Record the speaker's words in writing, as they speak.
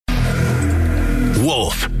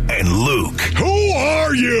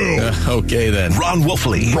Okay, then. Ron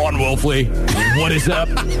Wolfley. Ron Wolfley. What is up?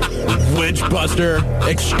 Witchbuster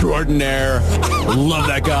extraordinaire. Love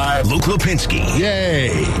that guy. Luke Lipinski.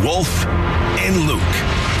 Yay. Wolf and Luke.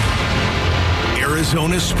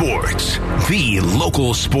 Arizona Sports, the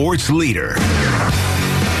local sports leader.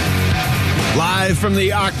 Live from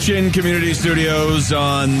the Auction Community Studios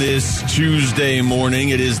on this Tuesday morning,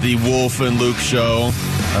 it is the Wolf and Luke Show.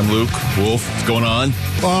 I'm Luke. Wolf, what's going on?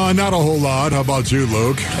 Not a whole lot. How about you,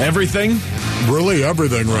 Luke? Everything? Really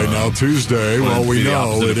everything right now. Tuesday. Well, we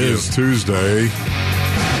know it is Tuesday.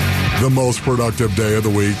 The most productive day of the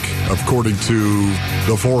week, according to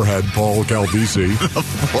the forehead, Paul Calvisi. The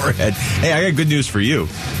forehead. Hey, I got good news for you.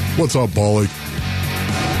 What's up, Paulie?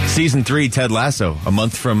 Season 3, Ted Lasso, a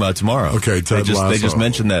month from tomorrow. Okay, Ted Lasso. They just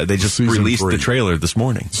mentioned that. They just released the trailer this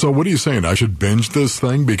morning. So what are you saying? I should binge this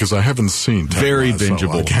thing? Because I haven't seen Ted Very Lasso.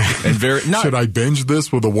 bingeable. Okay. And very. Should I binge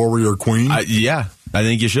this with a Warrior Queen? Yeah, I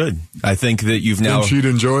think you should. I think that you've now... Think she'd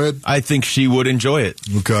enjoy it? I think she would enjoy it.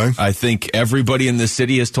 Okay. I think everybody in this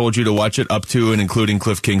city has told you to watch it, up to and including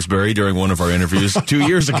Cliff Kingsbury during one of our interviews 2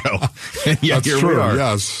 years ago. And That's here true, we are.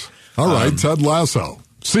 Yes. All right, Ted Lasso,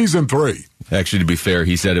 Season 3. Actually, to be fair,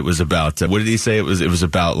 he said it was about, what did he say? It was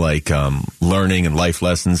about, like, learning and life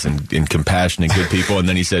lessons and compassion and good people. And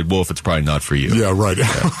then he said, Wolf, it's probably not for you. Yeah, right. Yeah.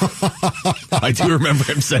 I do remember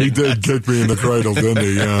him saying he did kick me in the cradle, didn't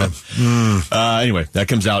he? Yeah. Anyway, that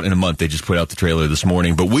comes out in a month. They just put out the trailer this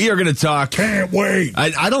morning. But we are going to talk. Can't wait.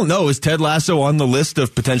 I don't know. Is Ted Lasso on the list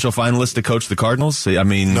of potential finalists to coach the Cardinals? I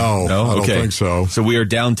mean, no? I don't think so. So we are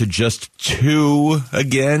down to just 2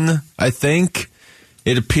 again, I think.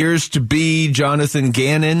 It appears to be Jonathan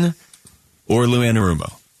Gannon or Lou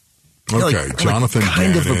Anarumo. Okay, Jonathan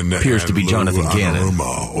Gannon appears to be Jonathan Gannon.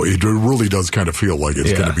 It really does kind of feel like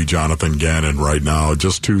it's going to be Jonathan Gannon right now.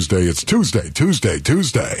 Just Tuesday. It's Tuesday.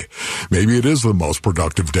 Maybe it is the most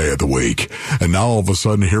productive day of the week. And now all of a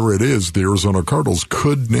sudden, here it is. The Arizona Cardinals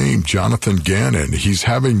could name Jonathan Gannon. He's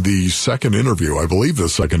having the second interview. I believe the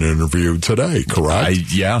second interview today, correct?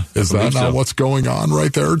 Is that not what's going on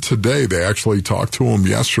right there? Today, they actually talked to him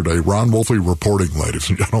yesterday. Ron Wolfley reporting, ladies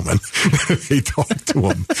and gentlemen. They talked to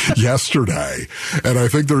him yesterday, and I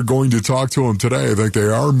think they're going to talk to him today. I think they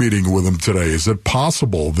are meeting with him today. Is it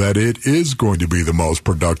possible that it is going to be the most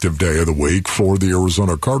productive day of the week for the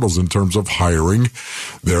Arizona Cardinals in terms of hiring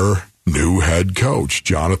their new head coach,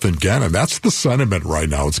 Jonathan Gannon? That's the sentiment right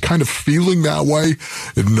now. It's kind of feeling that way.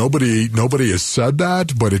 Nobody has said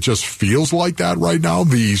that, but it just feels like that right now.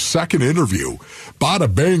 The second interview,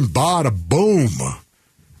 bada bing, bada boom,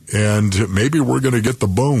 and maybe we're going to get the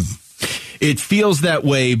boom. It feels that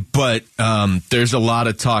way, but there's a lot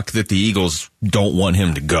of talk that the Eagles don't want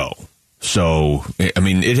him to go. So, I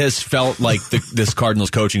mean, it has felt like this Cardinals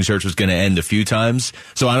coaching search was going to end a few times.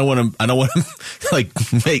 So I don't want to like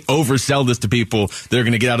oversell this to people. They're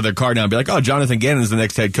going to get out of their car now and be like, "Oh, Jonathan Gannon is the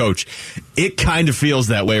next head coach." It kind of feels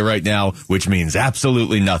that way right now, which means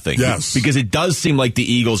absolutely nothing. Yes, because it does seem like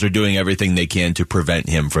the Eagles are doing everything they can to prevent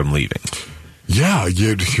him from leaving. Yeah,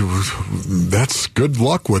 that's good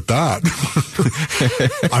luck with that.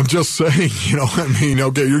 I'm just saying,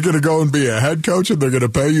 okay, you're going to go and be a head coach and they're going to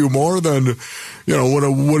pay you more than, what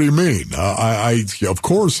do you mean? Of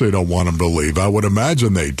course they don't want him to leave. I would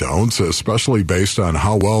imagine they don't, especially based on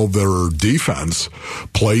how well their defense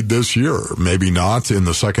played this year. Maybe not in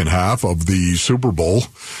the second half of the Super Bowl.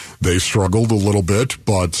 They struggled a little bit,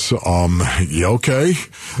 but, okay,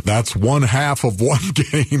 that's one half of one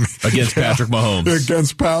game. Against Patrick Mahomes.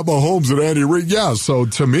 Against Pat Mahomes and Andy Reid. Yeah, so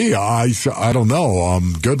to me, I don't know.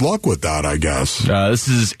 Good luck with that, I guess. This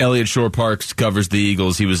is Elliot Shore-Parks, covers the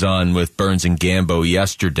Eagles. He was on with Burns and Gambo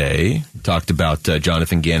yesterday. Talked about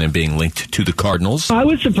Jonathan Gannon being linked to the Cardinals. I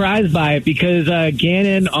was surprised by it because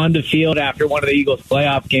Gannon on the field after one of the Eagles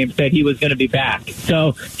playoff games said he was going to be back.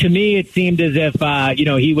 So to me, it seemed as if,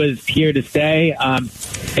 he was here to stay.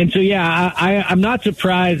 And so, I'm not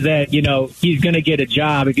surprised that, he's going to get a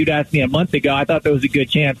job. If you'd asked me a month ago, I thought there was a good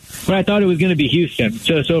chance, but I thought it was going to be Houston.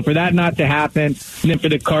 So for that not to happen, and then for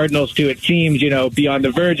the Cardinals to, it seems, be on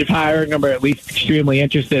the verge of hiring him or at least extremely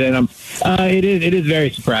interested in him, it is very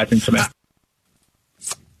surprising to me.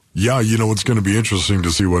 Yeah, it's going to be interesting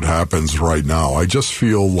to see what happens right now. I just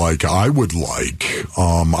feel like I would like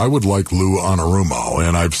Lou Anarumo,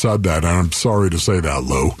 and I've said that, and I'm sorry to say that,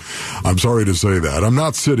 Lou. I'm sorry to say that. I'm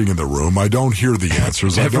not sitting in the room. I don't hear the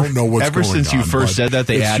answers. I don't know what's going on. Ever since you first said that,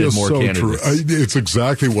 they added more candidates. It's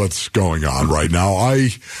exactly what's going on right now. I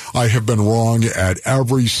have been wrong at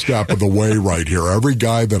every step of the way right here. Every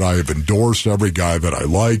guy that I have endorsed, every guy that I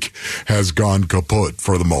like, has gone kaput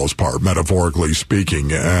for the most part, metaphorically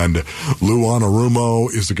speaking. And And Lou Anarumo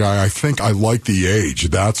is a guy, I think I like the age.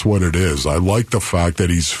 That's what it is. I like the fact that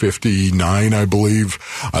he's 59, I believe.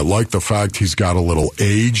 I like the fact he's got a little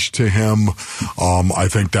age to him. I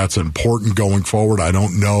think that's important going forward. I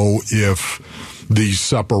don't know if the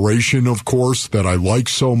separation, of course, that I like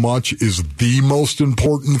so much is the most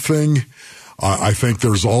important thing. I think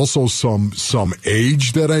there's also some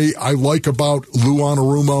age that I like about Lou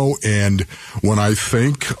Anarumo. And when I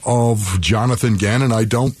think of Jonathan Gannon, I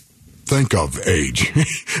don't think of age.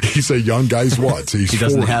 He's a young guy. He's what? He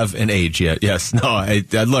doesn't 40. have an age yet. Yes. No, I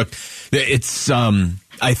look, it's,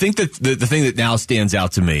 I think that the thing that now stands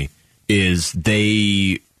out to me is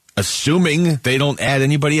assuming they don't add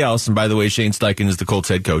anybody else, and by the way, Shane Steichen is the Colts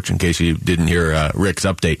head coach, in case you didn't hear Rick's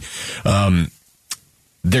update,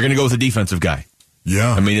 they're going to go with a defensive guy.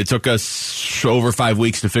 Yeah. I mean, it took us over 5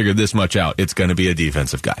 weeks to figure this much out. It's going to be a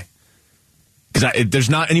defensive guy. Because there's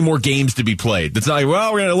not any more games to be played. It's not like,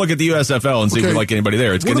 well, we're going to look at the USFL and see if we like anybody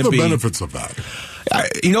there. It's going to be... What are the benefits of that?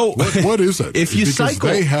 What is it? If you because cycle...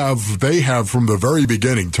 They have from the very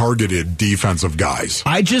beginning targeted defensive guys.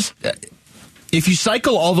 If you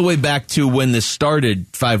cycle all the way back to when this started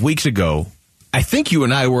 5 weeks ago, I think you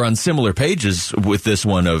and I were on similar pages with this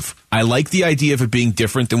one of, I like the idea of it being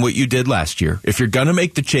different than what you did last year. If you're going to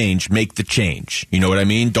make the change, make the change. You know what I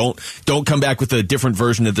mean? Don't come back with a different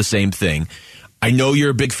version of the same thing. I know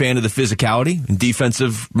you're a big fan of the physicality, and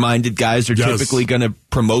defensive-minded guys are typically going to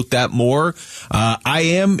promote that more. I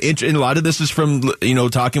am, and a lot of this is from,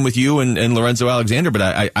 talking with you and Lorenzo Alexander,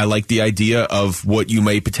 but I like the idea of what you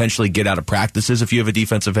may potentially get out of practices if you have a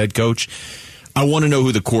defensive head coach. I want to know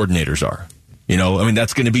who the coordinators are.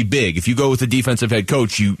 That's going to be big. If you go with a defensive head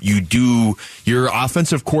coach, your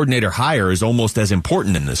offensive coordinator hire is almost as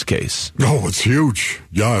important in this case. No, it's huge.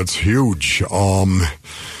 Yeah, it's huge.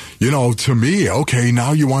 To me, okay,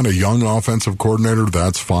 now you want a young offensive coordinator,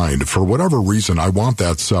 that's fine. For whatever reason, I want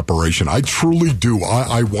that separation. I truly do.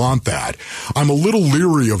 I want that. I'm a little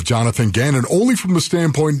leery of Jonathan Gannon, only from the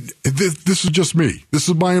standpoint, this is just me. This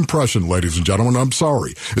is my impression, ladies and gentlemen. I'm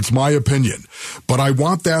sorry. It's my opinion. But I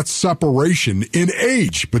want that separation in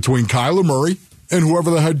age between Kyler Murray and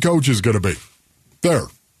whoever the head coach is going to be. There.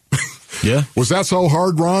 Yeah. Was that so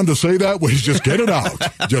hard, Ron, to say that? Well, just get it out.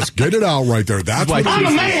 Just get it out right there. That's what I'm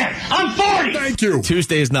a man. I'm 40. Thank you.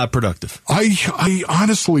 Tuesday is not productive. I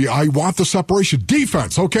honestly, I want the separation.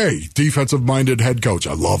 Defense, okay. Defensive-minded head coach.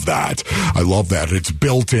 I love that. It's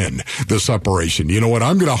built in, the separation. You know what?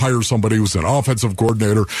 I'm going to hire somebody who's an offensive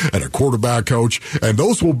coordinator and a quarterback coach, and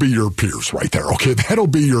those will be your peers right there, okay? That'll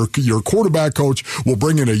be your quarterback coach. We'll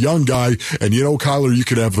bring in a young guy, and Kyler, you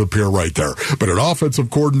could have the peer right there. But an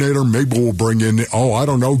offensive coordinator, maybe we'll bring in,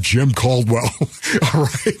 Jim Caldwell. All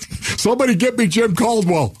right. Somebody get me Jim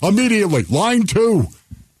Caldwell immediately. Line 2.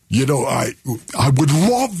 I would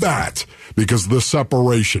love that because the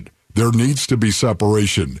separation. There needs to be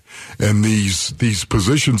separation in these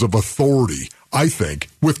positions of authority, I think,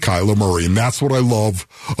 with Kyler Murray. And that's what I love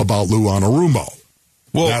about Lou Anarumo.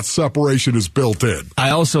 Well, that separation is built in. I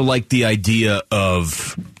also like the idea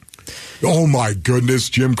of... Oh, my goodness.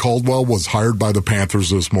 Jim Caldwell was hired by the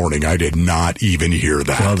Panthers this morning. I did not even hear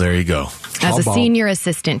that. Well, there you go. As a senior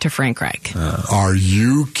assistant to Frank Reich. Are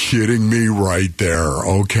you kidding me right there?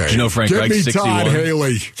 Okay. Do you know Frank Reich, 61? Todd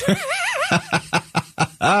Haley.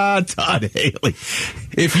 Todd Haley.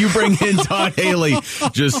 If you bring in Todd Haley,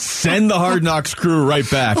 just send the Hard Knocks crew right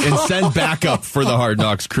back and send backup for the Hard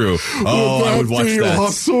Knocks crew. Oh, I would watch that.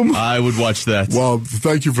 Awesome? I would watch that. Well,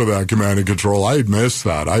 thank you for that, Command and Control. I had missed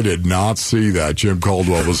that. I did not see that Jim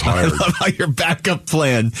Caldwell was hired. I love how your backup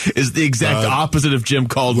plan is the exact opposite of Jim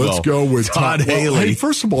Caldwell. Let's go with Todd Haley. Well, hey,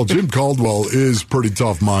 first of all, Jim Caldwell is pretty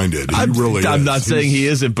tough-minded. He really is. I'm not saying he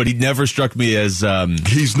isn't, but he never struck me as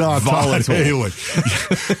he's not volatile. Todd Haley.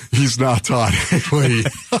 He's not Todd Haley.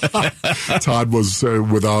 Todd was,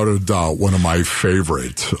 without a doubt, one of my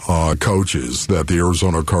favorite coaches that the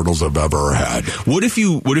Arizona Cardinals have ever had. What if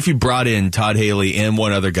you brought in Todd Haley and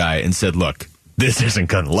one other guy and said, look, this isn't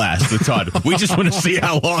going to last with Todd. We just want to see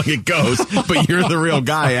how long it goes, but you're the real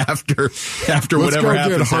guy after whatever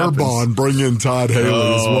happens. Let's go get Harbaugh and bring in Todd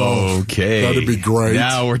Haley as well. Okay. That'd be great.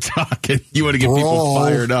 Now we're talking. You want to get people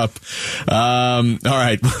fired up. All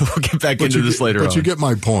right. We'll get back into this later on. But you get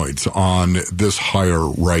my point on this hire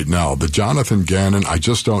right now. The Jonathan Gannon, I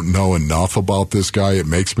just don't know enough about this guy. It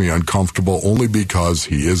makes me uncomfortable only because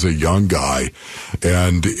he is a young guy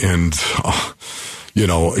and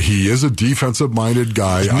he is a defensive-minded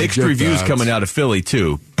guy. There's mixed reviews coming out of Philly,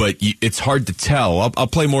 too, but it's hard to tell. I'll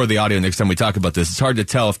play more of the audio next time we talk about this. It's hard to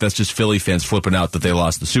tell if that's just Philly fans flipping out that they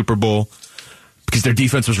lost the Super Bowl. because their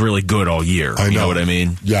defense was really good all year. You know what I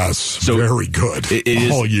mean? Yes, so very good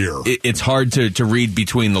all year. It's hard to read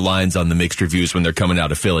between the lines on the mixed reviews when they're coming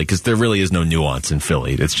out of Philly, because there really is no nuance in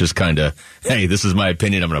Philly. It's just kind of, hey, this is my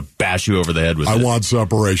opinion. I'm going to bash you over the head with it. I want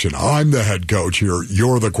separation. I'm the head coach here.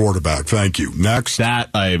 You're the quarterback. Thank you. Next. That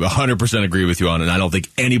I 100% agree with you on, and I don't think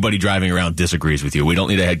anybody driving around disagrees with you. We don't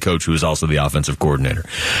need a head coach who is also the offensive coordinator.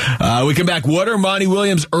 We come back. What are Monty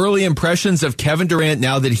Williams' early impressions of Kevin Durant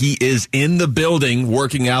now that he is in the building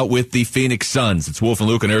working out with the Phoenix Suns? It's Wolf and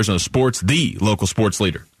Luke on Arizona Sports, the local sports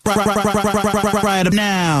leader. Right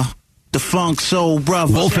now, the Funk Soul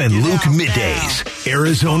Brother. Wolf and Luke middays,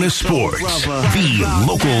 Arizona Sports, the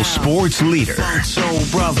local sports leader. Funk Soul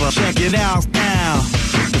Brother, check it out now.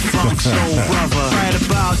 The Funk Soul Brother, right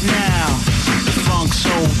about now. The Funk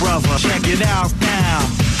Soul Brother, check it out now.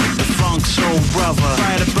 The Funk Soul Brother,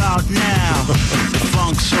 right about now. The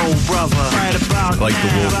Funk Soul Brother, right about now. Like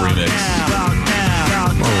the Wolf remix.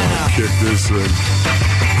 Oh, kick this thing.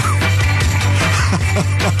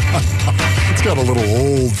 It's got a little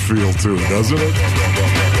old feel to it, doesn't it?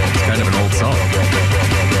 It's kind of an old song.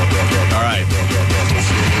 All right.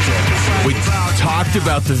 We talked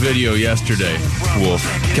about the video yesterday, Wolf.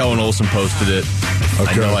 Kellen Olson posted it.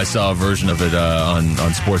 Okay. I know I saw a version of it on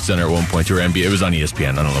SportsCenter at one point, or NBA. It was on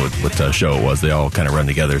ESPN. I don't know what show it was. They all kind of run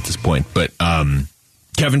together at this point. But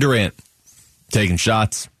Kevin Durant taking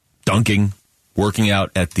shots, dunking, working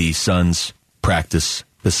out at the Suns practice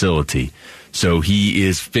facility. So he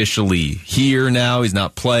is officially here now. He's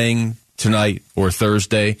not playing tonight or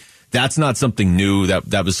Thursday. That's not something new.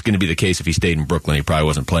 That was going to be the case if he stayed in Brooklyn. He probably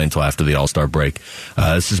wasn't playing until after the All-Star break.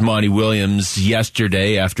 This is Monty Williams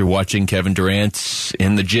yesterday after watching Kevin Durant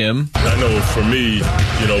in the gym. I know for me,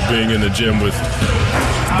 being in the gym with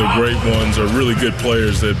the great ones or really good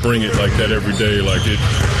players that bring it like that every day, like it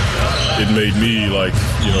made me want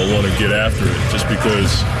to get after it just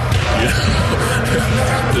because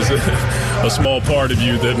there's a small part of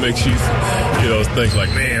you that makes you, think like,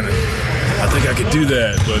 man, I think I could do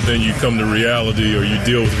that. But then you come to reality or you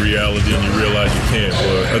deal with reality and you realize you can't.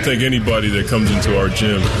 But I think anybody that comes into our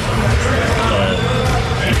gym,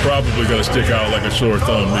 you're probably going to stick out like a sore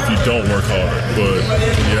thumb if you don't work hard. But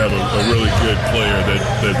when you have a really good player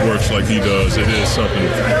that works like he does, it is something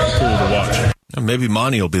cool to watch. Maybe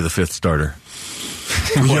Monty will be the fifth starter.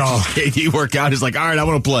 Yeah. KD work out. He's like, all right, I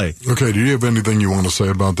want to play. Okay, do you have anything you want to say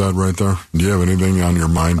about that right there? Do you have anything on your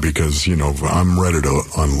mind? Because, I'm ready to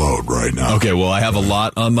unload right now. Okay, well, I have a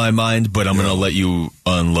lot on my mind, but I'm going to let you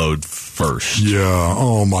unload first. Yeah,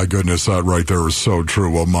 oh my goodness, that right there is so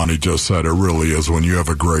true what Monty just said. It really is. When you have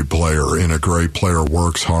a great player and a great player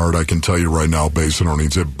works hard, I can tell you right now, based on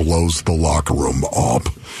earnings, it blows the locker room up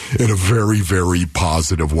in a very, very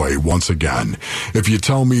positive way. Once again, if you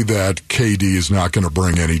tell me that KD is not going to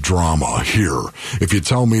bring any drama here, if you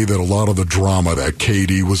tell me that a lot of the drama that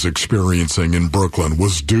KD was experiencing in Brooklyn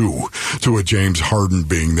was due to a James Harden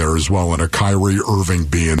being there as well and a Kyrie Irving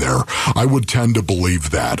being there, I would tend to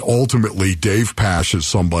believe that. Ultimately, Dave Pasch is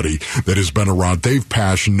somebody that has been around. Dave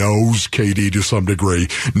Pasch knows KD to some degree,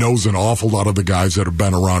 knows an awful lot of the guys that have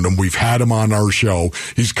been around him. We've had him on our show.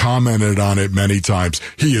 He's commented on it many times.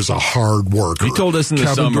 He is a hard worker. He told us in the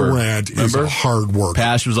Kevin summer. Durant is a hard worker.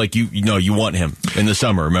 Pasch was like, you want him in the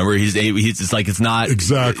summer. Remember, it's like it's not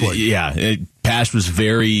exactly. Yeah, Pasch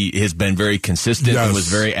has been very consistent and was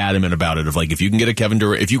very adamant about it. Of like, if you can get a Kevin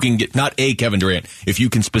Durant, if you can get not a Kevin Durant, if you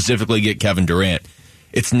can specifically get Kevin Durant,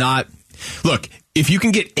 it's not. Look, if you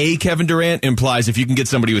can get a Kevin Durant implies if you can get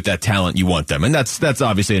somebody with that talent, you want them, and that's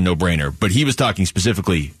obviously a no-brainer. But he was talking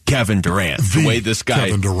specifically Kevin Durant, the way this guy,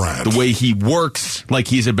 Kevin Durant, the way he works, like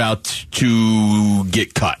he's about to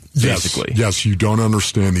get cut. Basically, yes, you don't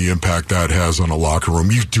understand the impact that has on a locker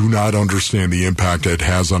room. You do not understand the impact it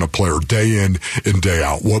has on a player day in and day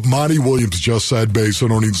out. What Monty Williams just said, based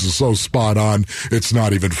on earnings, is so spot on. It's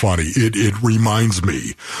not even funny. It reminds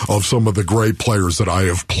me of some of the great players that I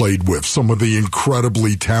have played with, some of the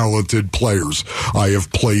incredibly talented players I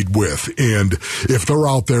have played with. And if they're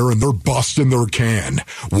out there and they're busting their can,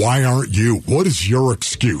 why aren't you? What is your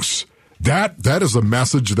excuse? That is a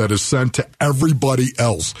message that is sent to everybody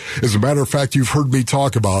else. As a matter of fact, you've heard me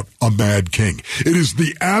talk about a Mad King. It is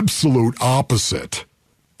the absolute opposite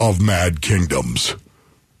of Mad Kingdoms.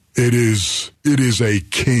 It is a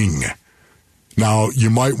king. Now,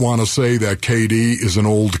 you might want to say that KD is an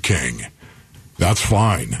old king. That's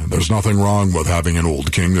fine. There's nothing wrong with having an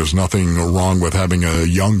old king. There's nothing wrong with having a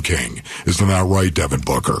young king. Isn't that right, Devin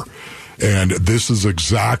Booker? And this is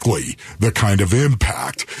exactly the kind of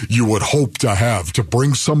impact you would hope to have, to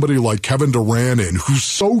bring somebody like Kevin Durant in, who's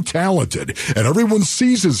so talented, and everyone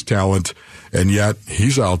sees his talent, and yet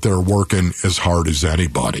he's out there working as hard as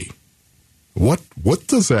anybody. What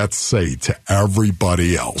does that say to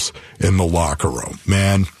everybody else in the locker room?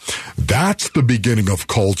 Man, that's the beginning of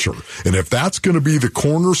culture. And if that's going to be the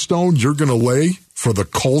cornerstone you're going to lay for the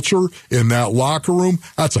culture in that locker room,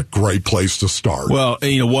 that's a great place to start. Well,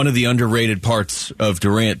 one of the underrated parts of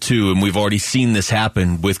Durant, too, and we've already seen this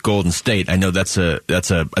happen with Golden State. I know that's a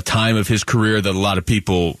time of his career that a lot of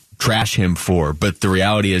people trash him for, but the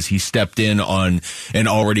reality is he stepped in on an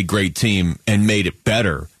already great team and made it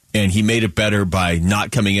better. And he made it better by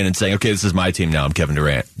not coming in and saying, okay, this is my team now. I'm Kevin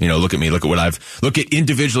Durant. Look at me. Look at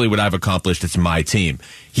individually what I've accomplished. It's my team.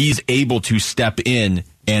 He's able to step in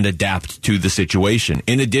and adapt to the situation.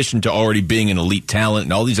 In addition to already being an elite talent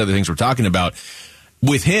and all these other things we're talking about,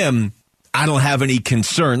 with him, I don't have any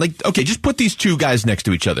concern. Like, okay, just put these two guys next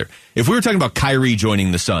to each other. If we were talking about Kyrie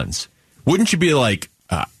joining the Suns, wouldn't you be like,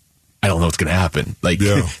 I don't know what's going to happen. Like,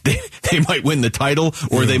 yeah. they might win the title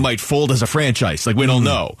or they might fold as a franchise. Like, we don't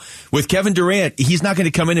know. With Kevin Durant, he's not going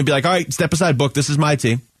to come in and be like, all right, step aside, Book. This is my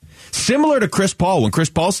team. Similar to Chris Paul. When Chris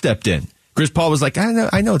Paul stepped in, Chris Paul was like,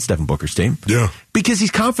 I know it's Devin Booker's team. Yeah. Because he's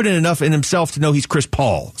confident enough in himself to know he's Chris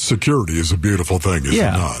Paul. Security is a beautiful thing, is it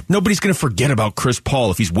not? Nobody's going to forget about Chris Paul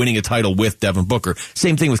if he's winning a title with Devin Booker.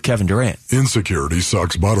 Same thing with Kevin Durant. Insecurity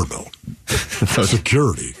sucks buttermilk.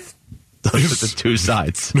 Security. Those are the two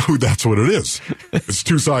sides. No, that's what it is. It's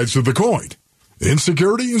two sides to the coin.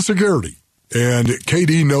 Insecurity. And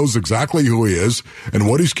KD knows exactly who he is and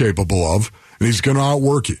what he's capable of, and he's going to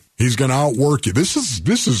outwork you.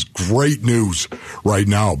 This is great news right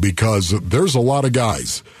now because there's a lot of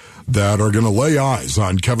guys that are going to lay eyes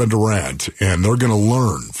on Kevin Durant, and they're going to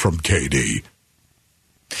learn from KD.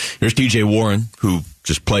 Here's TJ Warren, who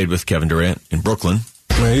just played with Kevin Durant in Brooklyn.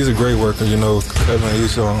 Man, he's a great worker, Kevin,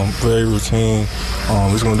 he's very routine.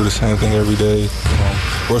 He's going to do the same thing every day.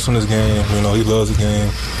 Works on his game. He loves the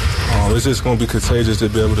game. It's just going to be contagious to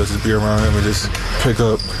be able to just be around him and just pick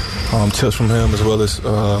up tips from him as well as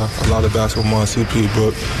a lot of basketball on CP.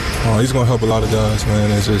 But he's going to help a lot of guys,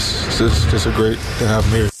 man. It's just a great to have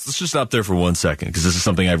him here. Let's just stop there for 1 second because this is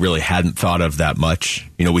something I really hadn't thought of that much.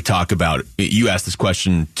 We talk about, you asked this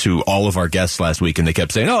question to all of our guests last week and they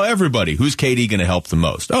kept saying, oh, everybody. Who's KD going to help the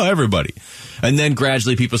most? Oh, everybody. And then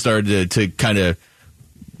gradually people started to kind of,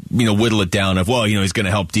 whittle it down of, well, he's going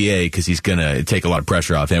to help DA because he's going to take a lot of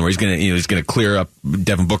pressure off him, or he's going to clear up.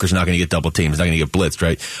 Devin Booker's not going to get double teamed. He's not going to get blitzed,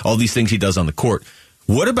 right? All these things he does on the court.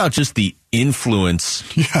 What about just the influence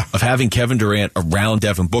of having Kevin Durant around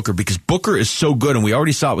Devin Booker? Because Booker is so good, and we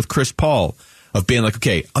already saw it with Chris Paul, of being like,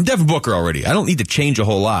 okay, I'm Devin Booker already. I don't need to change a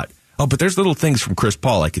whole lot. Oh, but there's little things from Chris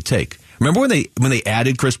Paul I could take. Remember when they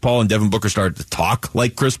added Chris Paul and Devin Booker started to talk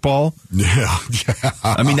like Chris Paul? Yeah.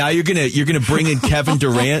 I mean, now you're gonna bring in Kevin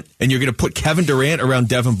Durant and you're gonna put Kevin Durant around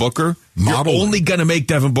Devin Booker. Modeling. You're only gonna make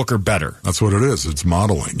Devin Booker better. That's what it is. It's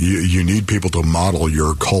modeling. You need people to model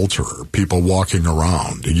your culture. People walking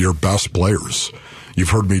around, your best players. You've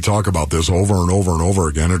heard me talk about this over and over and over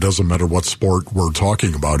again. It doesn't matter what sport we're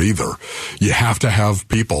talking about either. You have to have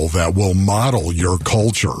people that will model your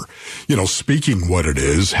culture. Speaking what it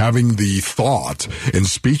is, having the thought and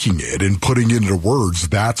speaking it and putting it into words,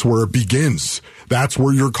 that's where it begins. That's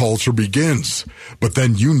where your culture begins. But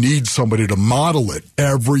then you need somebody to model it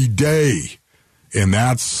every day. And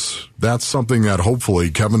that's something that hopefully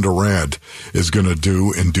Kevin Durant is going to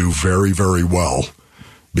do and do very, very well.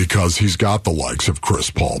 Because he's got the likes of Chris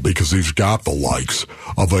Paul, because he's got the likes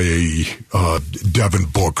of a Devin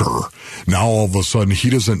Booker. Now all of a sudden he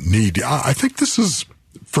doesn't need. I think this is,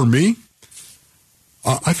 for me,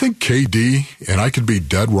 I think KD, and I could be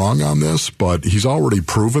dead wrong on this, but he's already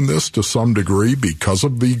proven this to some degree because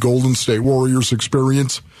of the Golden State Warriors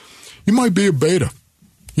experience. He might be a beta.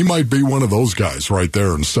 He might be one of those guys right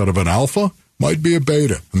there. Instead of an alpha, might be a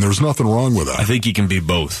beta. And there's nothing wrong with that. I think he can be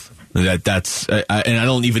both. That's and I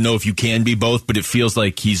don't even know if you can be both, but it feels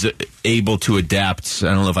like he's able to adapt.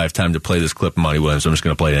 I don't know if I have time to play this clip of Monty Williams, so I'm just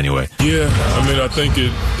going to play it anyway. Yeah, I think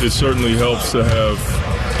it certainly helps to have,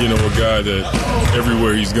 a guy that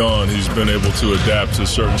everywhere he's gone, he's been able to adapt to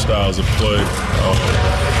certain styles of play.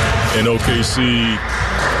 In OKC,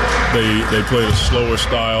 they played a slower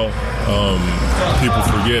style. People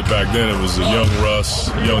forget back then it was a young Russ,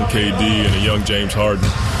 young KD, and a young James Harden.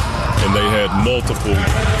 And they had multiple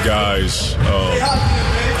guys.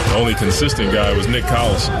 The only consistent guy was Nick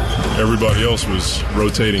Collison. Everybody else was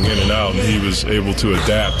rotating in and out, and he was able to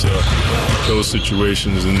adapt to those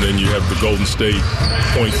situations. And then you have the Golden State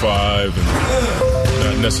 .5 and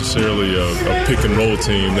not necessarily a pick and roll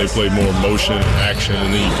team. They play more motion, action,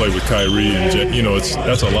 and then you play with Kyrie, and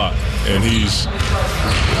that's a lot. And he's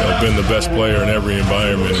been the best player in every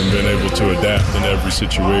environment and been able to adapt in every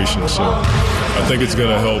situation. So I think it's going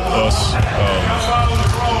to help us.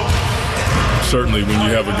 Certainly, when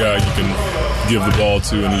you have a guy you can give the ball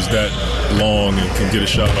to, and he's that long and can get a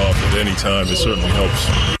shot off at any time, it certainly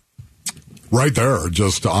helps. Right there,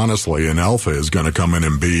 just honestly, an alpha is going to come in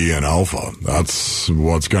and be an alpha. That's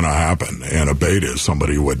what's going to happen. And a beta is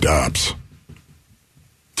somebody who adapts.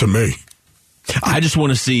 To me. I just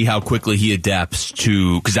want to see how quickly he adapts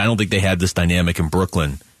to, because I don't think they had this dynamic in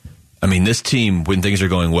Brooklyn. I mean, this team, when things are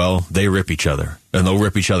going well, they rip each other. And they'll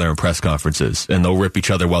rip each other in press conferences. And they'll rip each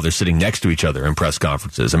other while they're sitting next to each other in press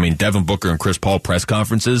conferences. I mean, Devin Booker and Chris Paul press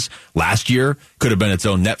conferences last year could have been its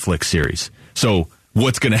own Netflix series. So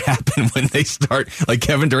what's going to happen when they start? Like,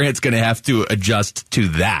 Kevin Durant's going to have to adjust to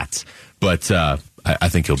that. But I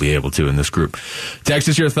think he'll be able to in this group. Text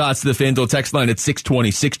us your thoughts to the FanDuel text line at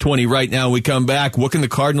 620 right now. We come back. What can the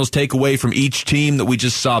Cardinals take away from each team that we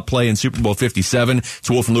just saw play in Super Bowl 57? It's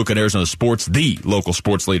Wolf and Luke on Arizona Sports, the local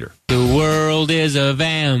sports leader. The world is a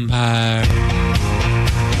vampire.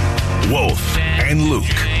 Wolf and Luke,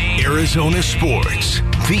 Arizona Sports,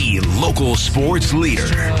 the local sports leader.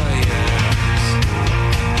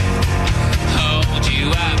 Hold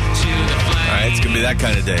you up to the flame. All right, it's going to be that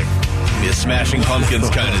kind of day. Be a Smashing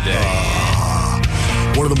Pumpkins kind of day.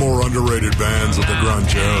 One of the more underrated bands of the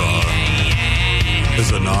grunge era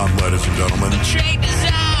is Anon, ladies and gentlemen.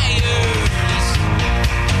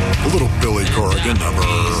 A little Billy Corrigan never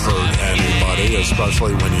hurt anybody,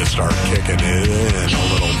 especially when you start kicking it in a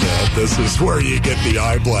little bit. This is where you get the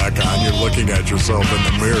eye black on. You're looking at yourself in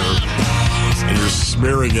the mirror, and you're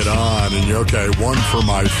smearing it on, and you're, okay, one for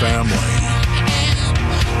my family,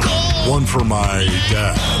 one for my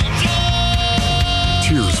dad.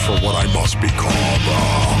 Cheers for what I must be called.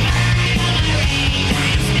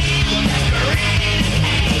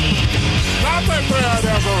 Not that that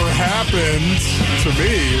ever happened to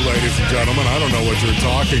me, ladies and gentlemen. I don't know what you're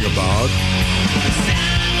talking about.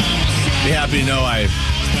 Be happy to know I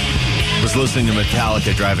was listening to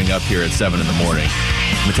Metallica driving up here at 7 in the morning.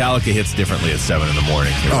 Metallica hits differently at 7 in the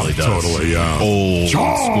morning. It really does. Totally, yeah. Old school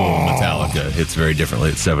Metallica hits very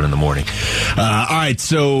differently at 7 in the morning. All right,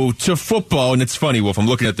 so to football, and it's funny, Wolf, I'm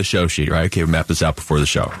looking at the show sheet, right? Okay, we mapped this out before the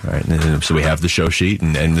show, right? And so we have the show sheet,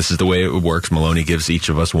 and this is the way it works. Maloney gives each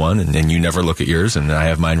of us one, and you never look at yours, and I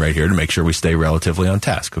have mine right here to make sure we stay relatively on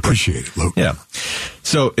task. Okay? Appreciate it, Luke. Yeah.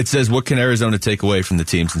 So it says, what can Arizona take away from the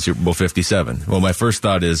teams in Super Bowl 57? Well, my first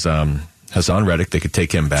thought is Hassan Reddick, they could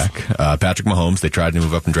take him back. Patrick Mahomes, they tried to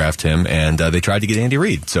move up and draft him, and they tried to get Andy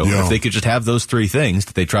Reid. So if they could just have those three things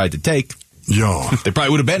that they tried to take, they probably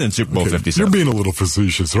would have been in Super Bowl 57. You're being a little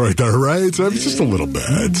facetious right there, right? Just a little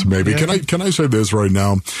bit, maybe. Yeah. Can I say this right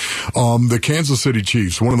now? The Kansas City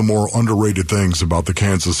Chiefs, one of the more underrated things about the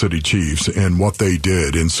Kansas City Chiefs and what they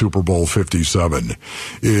did in Super Bowl 57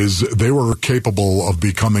 is they were capable of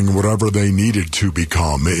becoming whatever they needed to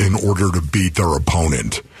become in order to beat their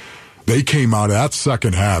opponent. They came out that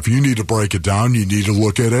second half. You need to break it down. You need to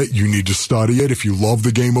look at it. You need to study it. If you love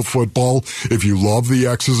the game of football, if you love the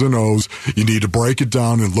X's and O's, you need to break it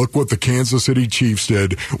down and look what the Kansas City Chiefs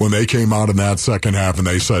did when they came out in that second half and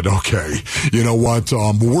they said, okay, you know what?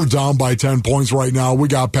 We're down by 10 points right now. We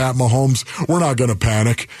got Pat Mahomes. We're not going to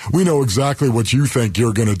panic. We know exactly what you think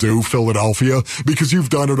you're going to do, Philadelphia, because you've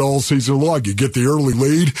done it all season long. You get the early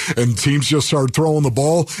lead and teams just start throwing the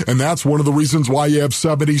ball, and that's one of the reasons why you have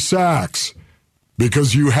 70 sacks.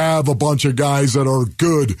 Because you have a bunch of guys that are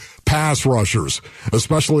good pass rushers,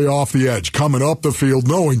 especially off the edge, coming up the field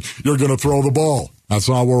knowing you're going to throw the ball. That's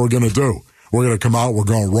not what we're going to do. We're going to come out, we're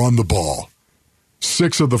going to run the ball.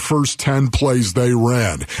 6 of the first 10 plays they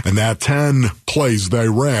ran, and that 10 plays they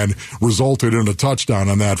ran resulted in a touchdown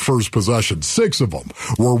on that first possession. 6 of them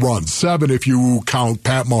were runs. 7 if you count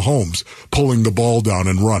Pat Mahomes pulling the ball down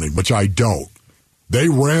and running, which I don't. They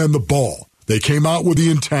ran the ball. They came out with the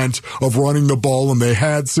intent of running the ball, and they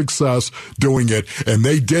had success doing it, and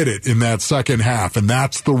they did it in that second half, and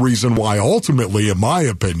that's the reason why, ultimately, in my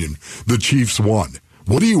opinion, the Chiefs won.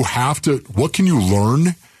 What can you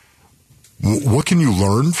learn? What can you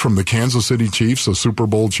learn from the Kansas City Chiefs, a Super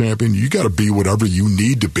Bowl champion? You got to be whatever you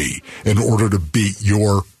need to be in order to beat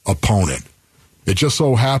your opponent. It just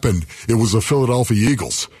so happened it was the Philadelphia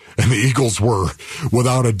Eagles, and the Eagles were,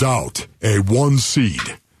 without a doubt, a 1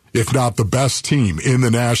 seed. If not the best team in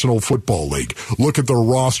the National Football League. Look at their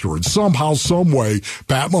roster, and somehow, some way,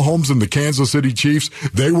 Pat Mahomes and the Kansas City Chiefs,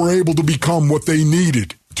 they were able to become what they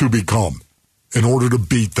needed to become. in order to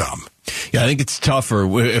beat them? Yeah, I think it's tougher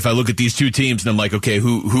if I look at these two teams and I'm like, okay,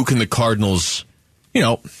 who can the Cardinals,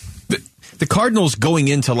 the Cardinals going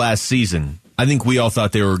into last season, I think we all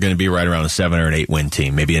thought they were going to be right around a 7 or an 8 win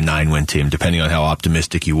team, maybe a 9 win team, depending on how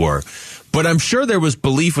optimistic you were. But I'm sure there was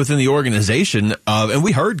belief within the organization, and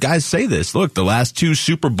we heard guys say this. Look, the last 2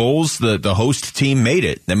 Super Bowls, the host team made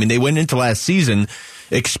it. I mean, they went into last season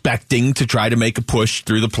expecting to try to make a push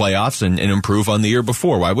through the playoffs and improve on the year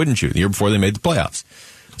before. Why wouldn't you? The year before they made the playoffs.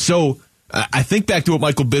 So I think back to what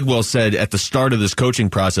Michael Bidwell said at the start of this coaching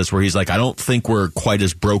process where he's like, I don't think we're quite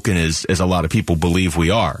as broken as a lot of people believe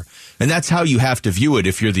we are. And that's how you have to view it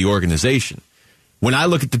if you're the organization. When I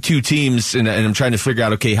look at the two teams and I'm trying to figure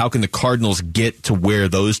out, okay, how can the Cardinals get to where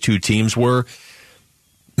those two teams were?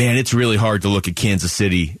 Man, it's really hard to look at Kansas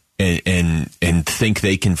City and think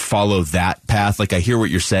they can follow that path. Like, I hear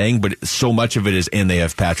what you're saying, but so much of it is, and they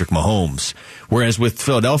have Patrick Mahomes. Whereas with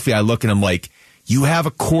Philadelphia, I look and I'm like, you have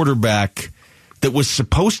a quarterback that was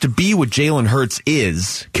supposed to be what Jalen Hurts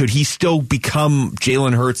is. Could he still become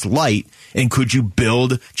Jalen Hurts light? And could you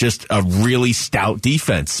build just a really stout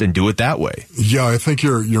defense and do it that way? Yeah, I think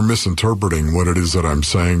you're misinterpreting what it is that I'm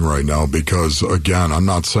saying right now because, again, I'm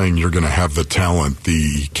not saying you're going to have the talent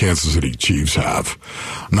the Kansas City Chiefs have.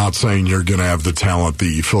 I'm not saying you're going to have the talent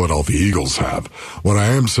the Philadelphia Eagles have. What I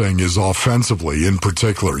am saying is offensively, in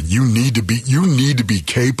particular, you need to be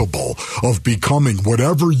capable of becoming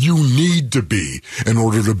whatever you need to be in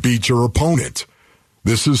order to beat your opponent.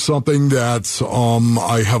 This is something that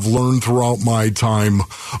I have learned throughout my time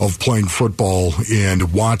of playing football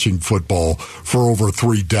and watching football for over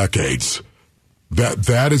 3 decades.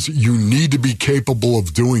 That is, you need to be capable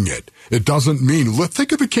of doing it. It doesn't mean,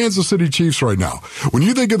 think of the Kansas City Chiefs right now. When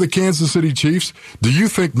you think of the Kansas City Chiefs, do you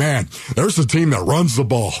think, man, there's a team that runs the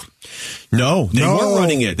ball? No, they weren't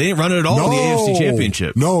running it. They didn't run it at all in the AFC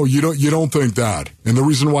Championship. No, you don't think that. And the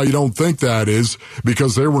reason why you don't think that is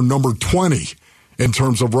because they were number 20. In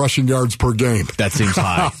terms of rushing yards per game. That seems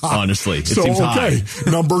high, honestly. It seems high.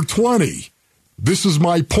 Number 20. This is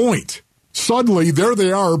my point. Suddenly, there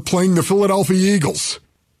they are playing the Philadelphia Eagles.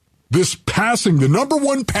 The number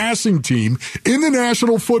 1 passing team in the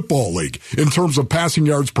National Football League in terms of passing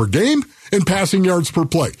yards per game and passing yards per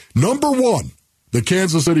play. Number 1, the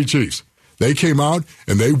Kansas City Chiefs. They came out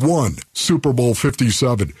and they won Super Bowl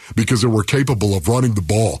 57 because they were capable of running the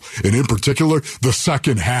ball, and in particular, the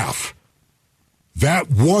second half.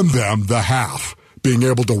 That won them the half, being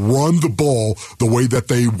able to run the ball the way that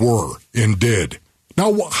they were and did.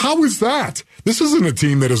 Now, how is that? This isn't a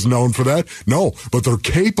team that is known for that. No, but they're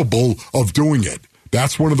capable of doing it.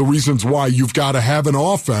 That's one of the reasons why you've got to have an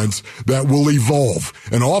offense that will evolve.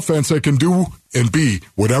 An offense that can do and be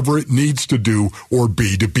whatever it needs to do or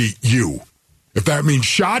be to beat you. If that means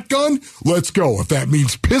shotgun, let's go. If that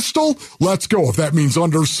means pistol, let's go. If that means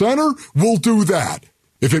under center, we'll do that.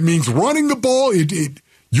 If it means running the ball,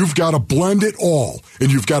 you've got to blend it all,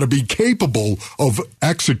 and you've got to be capable of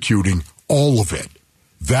executing all of it.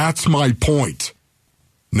 That's my point.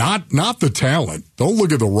 Not the talent. Don't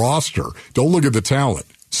look at the roster. Don't look at the talent.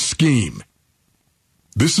 Scheme.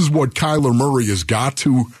 This is what Kyler Murray has got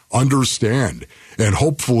to understand, and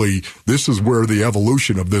hopefully this is where the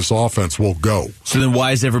evolution of this offense will go. So then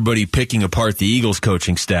why is everybody picking apart the Eagles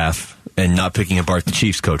coaching staff and not picking apart the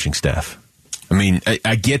Chiefs coaching staff? I mean,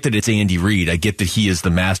 I get that it's Andy Reid. I get that he is the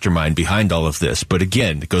mastermind behind all of this. But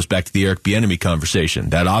again, it goes back to the Eric Bieniemy conversation.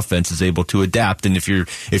 That offense is able to adapt. And if you're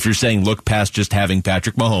saying look past just having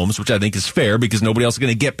Patrick Mahomes, which I think is fair because nobody else is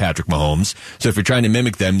going to get Patrick Mahomes. So if you're trying to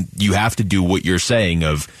mimic them, you have to do what you're saying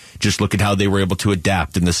of just look at how they were able to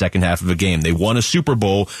adapt in the second half of a game. They won a Super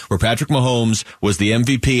Bowl where Patrick Mahomes was the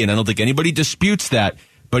MVP, and I don't think anybody disputes that.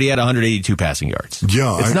 But he had 182 passing yards.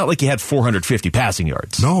 Yeah, it's not like he had 450 passing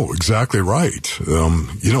yards. No, exactly right.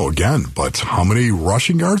 Again, but how many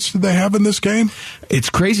rushing yards did they have in this game? It's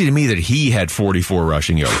crazy to me that he had 44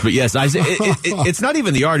 rushing yards. But yes, it's not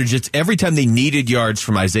even the yardage. It's every time they needed yards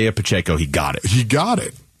from Isaiah Pacheco, he got it. He got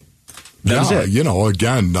it. That was it.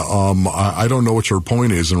 Again, I don't know what your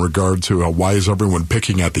point is in regard to why is everyone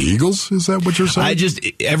picking at the Eagles? Is that what you're saying?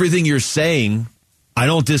 Everything you're saying, I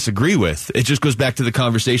don't disagree with. It just goes back to the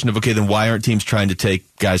conversation of, okay, then why aren't teams trying to take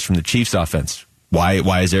guys from the Chiefs offense?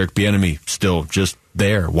 Why is Eric Bieniemy still just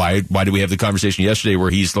there? Why do we have the conversation yesterday where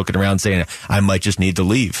he's looking around saying, I might just need to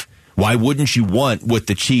leave? Why wouldn't you want what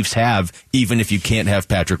the Chiefs have, even if you can't have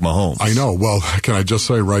Patrick Mahomes? I know. Well, can I just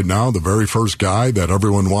say right now, the very first guy that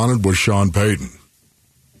everyone wanted was Sean Payton.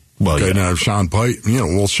 Well, okay, yeah. Now Sean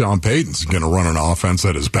Payton's going to run an offense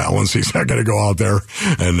that is balanced. He's not going to go out there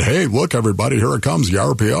and, hey, look, everybody, here it comes, the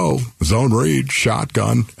RPO, zone read,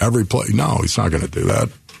 shotgun, every play. No, he's not going to do that.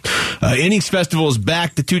 Innings Festival is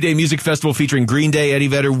back. The 2-day music festival featuring Green Day, Eddie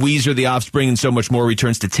Vedder, Weezer, The Offspring, and so much more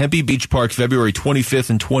returns to Tempe Beach Park February 25th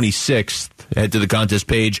and 26th. Head to the contest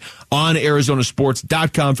page on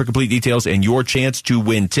ArizonaSports.com for complete details and your chance to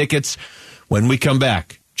win tickets. When we come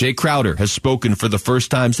back, Jay Crowder has spoken for the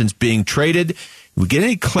first time since being traded. We get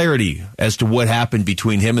any clarity as to what happened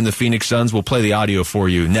between him and the Phoenix Suns? We'll play the audio for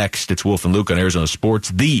you next. It's Wolf and Luke on Arizona Sports,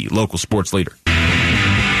 the local sports leader.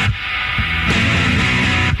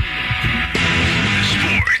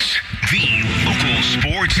 Sports, the local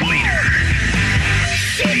sports leader.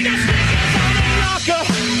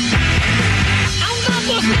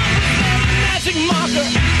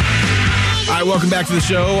 All right, welcome back to the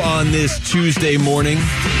show on this Tuesday morning.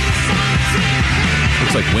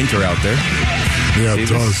 Looks like winter out there. Yeah, it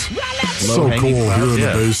does. So cool here in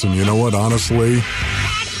the basin. You know what? Honestly,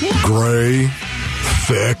 gray,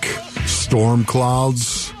 thick, storm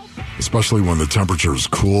clouds, especially when the temperature is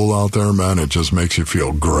cool out there, man, it just makes you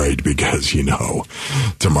feel great because,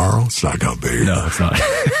 tomorrow it's not going to be. No, it's not.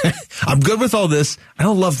 I'm good with all this. I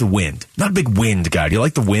don't love the wind. Not a big wind guy. Do you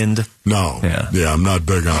like the wind? No. Yeah, I'm not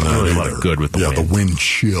big on that really either. Good with the wind. Yeah, the wind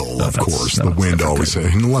chill, of course. The wind always,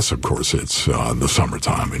 unless, of course, it's the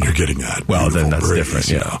summertime and you're getting that. Well, then that's breeze, different,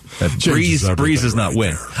 yeah. Breeze is not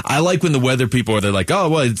wind. I like when the weather people they're like, oh,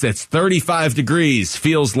 well, it's 35 degrees,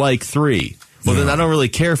 feels like 3. Well, then I don't really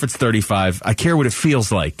care if it's 35. I care what it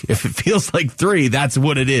feels like. If it feels like 3, that's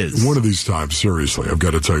what it is. One of these times, seriously, I've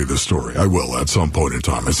got to tell you the story. I will at some point in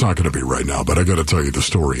time. It's not going to be right now, but I got to tell you the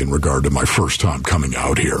story in regard to my first time coming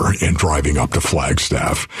out here and driving up to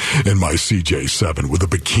Flagstaff in my CJ7 with a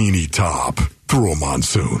bikini top through a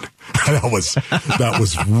monsoon. That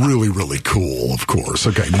was really, really cool, of course.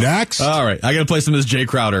 Okay, next. All right, I got to play some of this Jay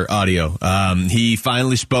Crowder audio. He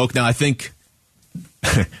finally spoke. Now, I think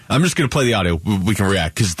I'm just going to play the audio. We can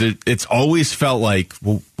react because it's always felt like,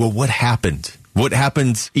 well, what happened? What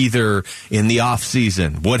happened either in the off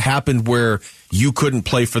season? What happened where you couldn't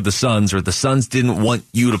play for the Suns, or the Suns didn't want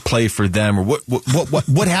you to play for them, or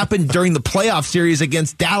what happened during the playoff series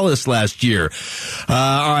against Dallas last year?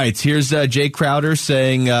 All right, here's Jay Crowder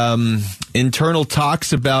saying internal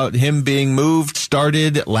talks about him being moved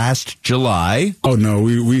started last July. Oh no,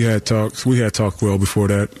 we had talks. We had talked well before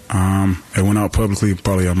that. It went out publicly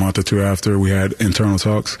probably a month or two after. We had internal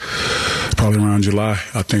talks, probably around July.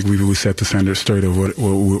 I think we set the standard straight of what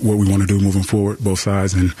we want to do moving forward, both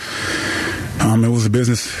sides, and it was a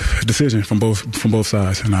business decision from both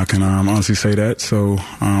sides, and I can honestly say that. So,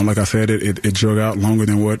 like I said, it drug out longer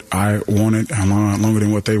than what I wanted, longer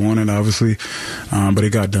than what they wanted, obviously, but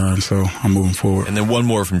it got done. So I'm moving forward. And then one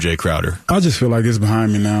more from Jay Crowder. I just feel like it's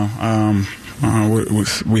behind me now.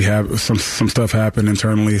 We have some stuff happen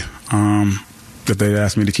internally. That they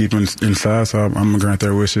asked me to keep inside, so I'm going to grant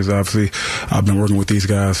their wishes. Obviously, I've been working with these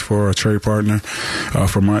guys for a trade partner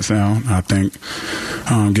for months now. I think,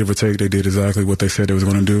 give or take, they did exactly what they said they was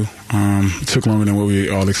going to do. It took longer than what we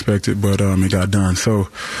all expected, but it got done. So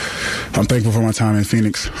I'm thankful for my time in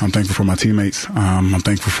Phoenix. I'm thankful for my teammates. I'm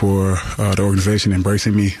thankful for the organization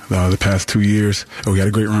embracing me the past 2 years. We had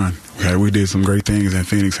a great run. We did some great things in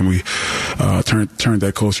Phoenix, and we turned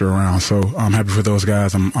that culture around. So I'm happy for those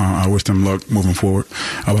guys. I wish them luck moving forward.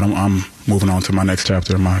 But I'm moving on to my next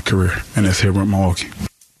chapter of my career, and that's here with Milwaukee.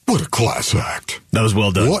 What a class act. That was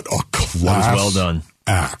well done. What a class that was well done.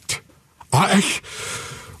 Act.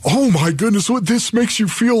 Oh my goodness, this makes you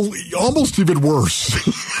feel almost even worse.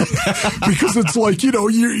 Because it's like,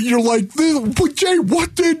 you're like, but Jay,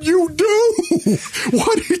 what did you do?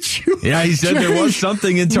 What did you? Yeah, he said there was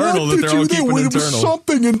something internal that they're all keeping internal. It was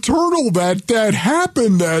something internal that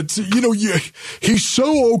happened that, he's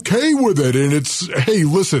so okay with it. And it's, hey,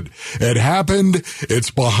 listen, it happened. It's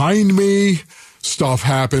behind me. Stuff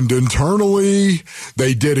happened internally.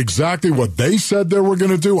 They did exactly what they said they were going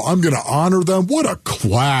to do. I'm going to honor them. What a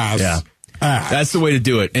class. Yeah. That's the way to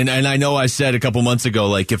do it. And I know I said a couple months ago,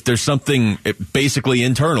 like, if there's something basically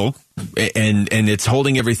internal and it's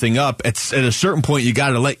holding everything up, at a certain point you got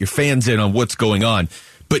to let your fans in on what's going on.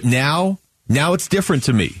 But now it's different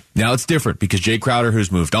to me. Now it's different because Jay Crowder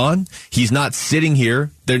has moved on. He's not sitting here.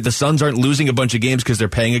 The Suns aren't losing a bunch of games because they're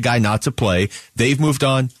paying a guy not to play. They've moved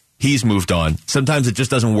on. He's moved on. Sometimes it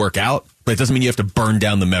just doesn't work out, but it doesn't mean you have to burn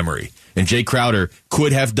down the memory. And Jay Crowder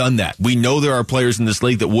could have done that. We know there are players in this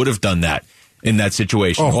league that would have done that in that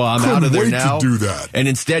situation. Oh, well, I'm out of there now. To do that. And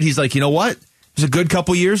instead, he's like, you know what? There's a good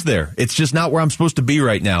couple years there. It's just not where I'm supposed to be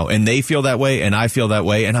right now. And they feel that way, and I feel that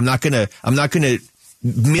way. And I'm not gonna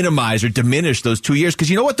minimize or diminish those 2 years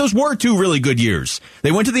because you know what? Those were 2 really good years.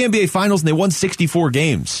 They went to the NBA Finals and they won 64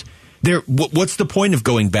 games. What's the point of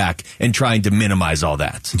going back and trying to minimize all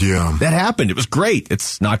that? Yeah. That happened. It was great.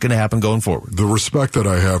 It's not going to happen going forward. The respect that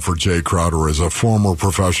I have for Jay Crowder as a former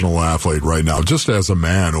professional athlete right now, just as a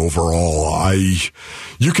man overall,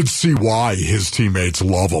 you can see why his teammates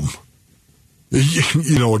love him.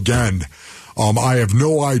 Again, I have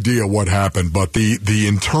no idea what happened, but the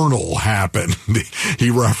internal happened. He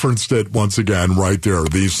referenced it once again right there.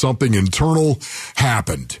 Something internal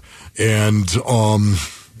happened. And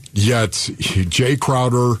yet Jay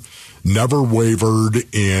Crowder never wavered,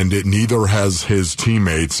 and neither has his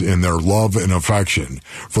teammates in their love and affection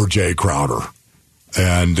for Jay Crowder.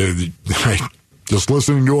 And just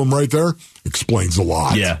listening to him right there explains a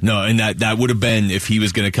lot. Yeah, no, and that would have been if he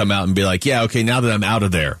was going to come out and be like, yeah, okay, now that I'm out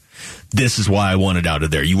of there, this is why I wanted out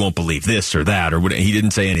of there. You won't believe this or that or what. He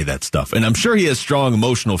didn't say any of that stuff. And I'm sure he has strong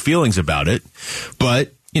emotional feelings about it,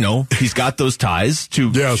 but, he's got those ties to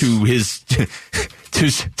his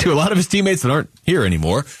to a lot of his teammates that aren't here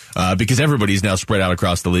anymore because everybody's now spread out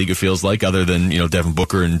across the league, it feels like, other than, Devin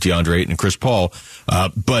Booker and DeAndre Ayton and Chris Paul.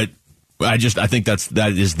 But I think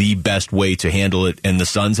that is the best way to handle it, and the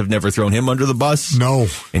Suns have never thrown him under the bus. No.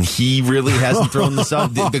 And he really hasn't thrown the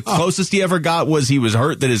Suns. The closest he ever got was he was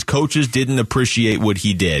hurt that his coaches didn't appreciate what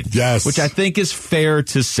he did. Yes. Which I think is fair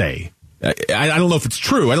to say. I don't know if it's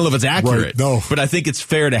true. I don't know if it's accurate. Right, no. But I think it's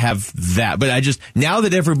fair to have that. But now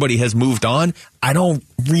that everybody has moved on, I don't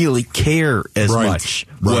really care as much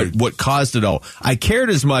what caused it all. I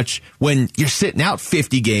cared as much when you're sitting out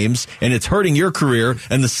 50 games and it's hurting your career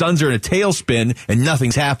and the Suns are in a tailspin and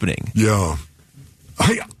nothing's happening. Yeah.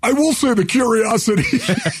 I will say the curiosity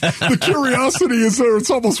is there. It's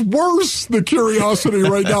almost worse, the curiosity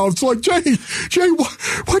right now. It's like, Jay,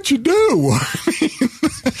 what'd you do?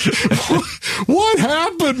 What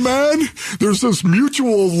happened, man? There's this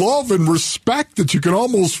mutual love and respect that you can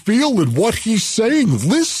almost feel in what he's saying.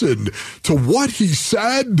 Listen to what he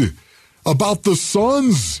said about the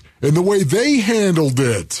Suns and the way they handled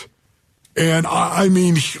it. And I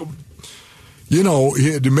mean,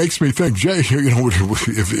 it makes me think, Jay,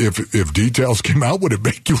 if details came out, would it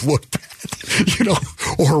make you look bad,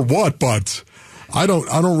 or what? But I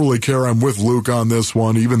don't really care. I'm with Luke on this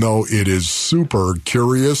one, even though it is super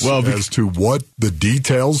curious as to what the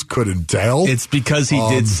details could entail. It's because he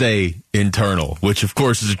did say internal, which of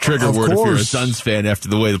course is a trigger word if you're a Suns fan after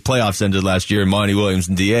the way the playoffs ended last year. And Monty Williams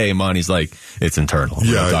and DA, Monty's like, it's internal.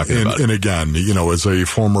 And again, as a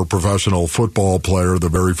former professional football player, the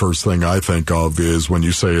very first thing I think of is when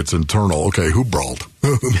you say it's internal. Okay, who brawled?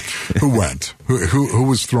 Who went? Who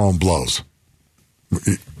was throwing blows?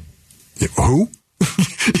 Who?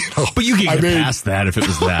 But you can get past that if it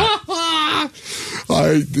was that.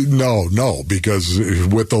 No, because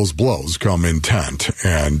with those blows come intent,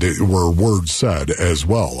 and were words said as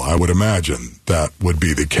well. I would imagine that would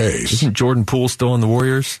be the case. Isn't Jordan Poole still in the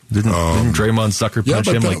Warriors? Didn't Draymond sucker punch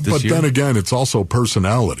him like this year? But then again, it's also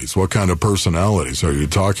personalities. What kind of personalities are you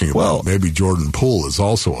talking about? Well, maybe Jordan Poole is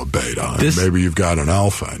also a beta. Maybe you've got an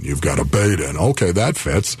alpha and you've got a beta. And okay, that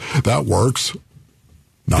fits. That works.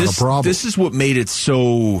 Not a problem. This is what made it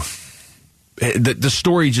so... The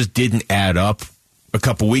story just didn't add up a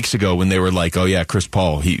couple weeks ago when they were like, oh yeah, Chris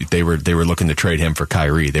Paul, they were looking to trade him for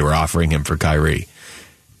Kyrie. They were offering him for Kyrie.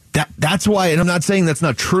 That's why, and I'm not saying that's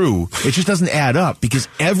not true. It just doesn't add up because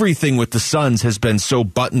everything with the Suns has been so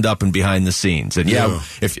buttoned up and behind the scenes. And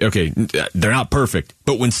they're not perfect,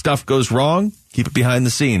 but when stuff goes wrong, keep it behind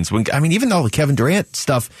the scenes. Even all the Kevin Durant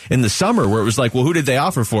stuff in the summer where it was like, well, who did they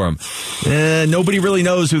offer for him? Nobody really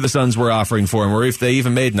knows who the Suns were offering for him or if they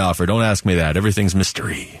even made an offer. Don't ask me that. Everything's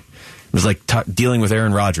mystery. It was like dealing with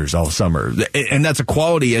Aaron Rodgers all summer. And that's a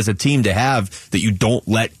quality as a team to have, that you don't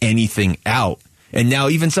let anything out. And now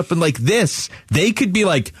even something like this, they could be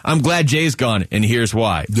like, I'm glad Jay's gone, and here's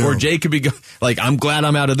why. Yeah. Or Jay could be like, I'm glad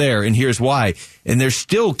I'm out of there, and here's why. And they're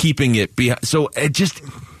still keeping it behind. So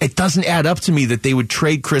it doesn't add up to me that they would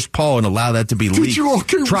trade Chris Paul and allow that to be legal.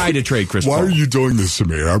 Try to trade Chris Paul. Why are you doing this to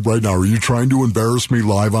me right now? Are you trying to embarrass me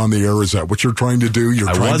live on the air? Is that what you're trying to do?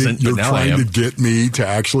 You're trying to get me to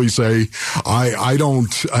actually say, I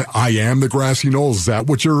am the grassy knoll. Is that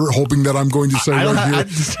what you're hoping that I'm going to say right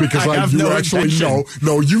here? Because you actually know.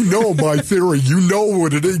 No, you know my theory. You know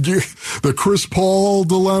what it is. The Chris Paul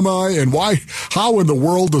dilemma and how in the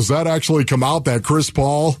world does that actually come out that Chris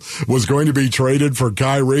Paul was going to be traded for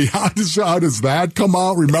Kyrie? How does that come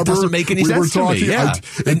out? Remember, it doesn't make any sense to me. Yeah.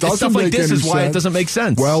 It doesn't stuff like make this any is why sense. It doesn't make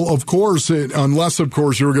sense. Well, of course, unless of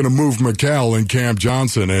course you're going to move McHale and Cam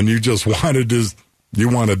Johnson, and you just wanted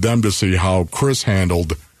them to see how Chris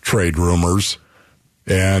handled trade rumors,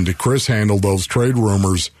 and Chris handled those trade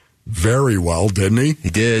rumors very well, didn't he? He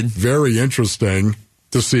did. Very interesting.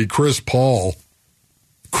 to see Chris Paul,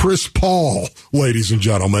 ladies and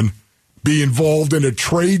gentlemen, be involved in a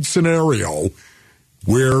trade scenario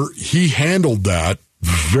where he handled that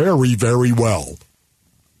very, very well.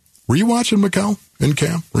 Were you watching, Mikkel and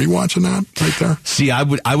Cam? Were you watching that right there? See, I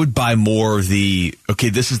would buy more okay,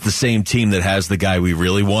 this is the same team that has the guy we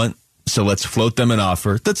really want, so let's float them an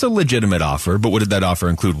offer. That's a legitimate offer, but what did that offer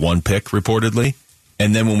include? 1 pick, reportedly?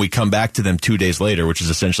 And then when we come back to them 2 days later, which is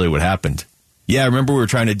essentially what happened. Yeah, remember we were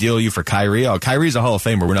trying to deal you for Kyrie? Oh, Kyrie's a Hall of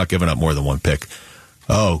Famer. We're not giving up more than 1 pick.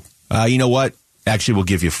 Oh, you know what? Actually, we'll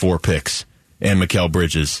give you 4 picks and Mikal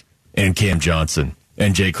Bridges and Cam Johnson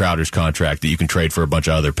and Jay Crowder's contract that you can trade for a bunch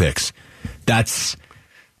of other picks. That's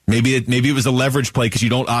maybe it was a leverage play because you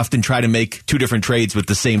don't often try to make 2 different trades with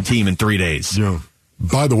the same team in 3 days. Yeah.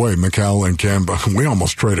 By the way, Mikal and Cam, we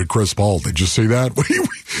almost traded Chris Paul. Did you see that?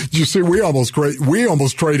 Did you see? We almost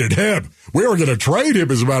traded him. We were going to trade him.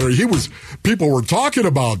 As a matter, people were talking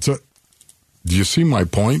about. Do you see my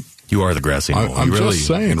point? You are the grassy knoll. I'm just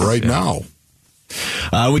saying right now.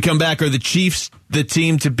 We come back. Are the Chiefs the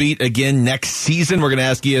team to beat again next season? We're going to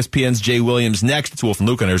ask ESPN's Jay Williams next. It's Wolf and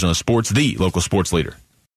Luke on Arizona Sports, the local sports leader.